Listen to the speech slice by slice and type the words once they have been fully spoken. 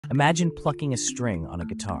Imagine plucking a string on a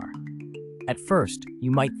guitar. At first,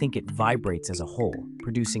 you might think it vibrates as a whole,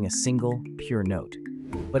 producing a single, pure note.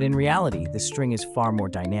 But in reality, the string is far more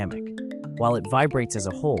dynamic. While it vibrates as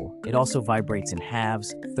a whole, it also vibrates in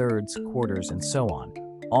halves, thirds, quarters, and so on,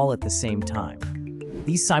 all at the same time.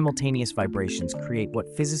 These simultaneous vibrations create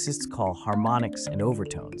what physicists call harmonics and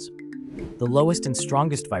overtones. The lowest and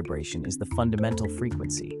strongest vibration is the fundamental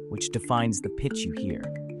frequency, which defines the pitch you hear.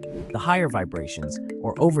 The higher vibrations,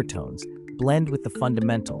 or overtones, blend with the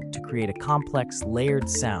fundamental to create a complex, layered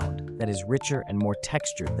sound that is richer and more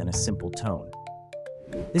textured than a simple tone.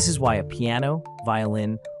 This is why a piano,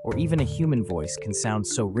 violin, or even a human voice can sound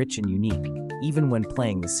so rich and unique, even when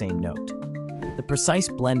playing the same note. The precise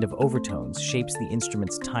blend of overtones shapes the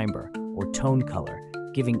instrument's timbre, or tone color,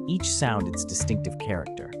 giving each sound its distinctive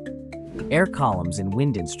character. Air columns in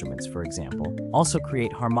wind instruments, for example, also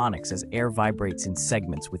create harmonics as air vibrates in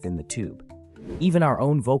segments within the tube. Even our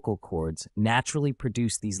own vocal cords naturally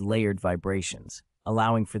produce these layered vibrations,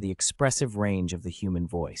 allowing for the expressive range of the human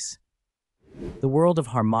voice. The world of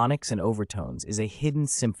harmonics and overtones is a hidden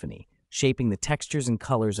symphony, shaping the textures and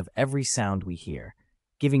colors of every sound we hear,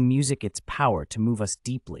 giving music its power to move us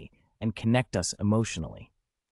deeply and connect us emotionally.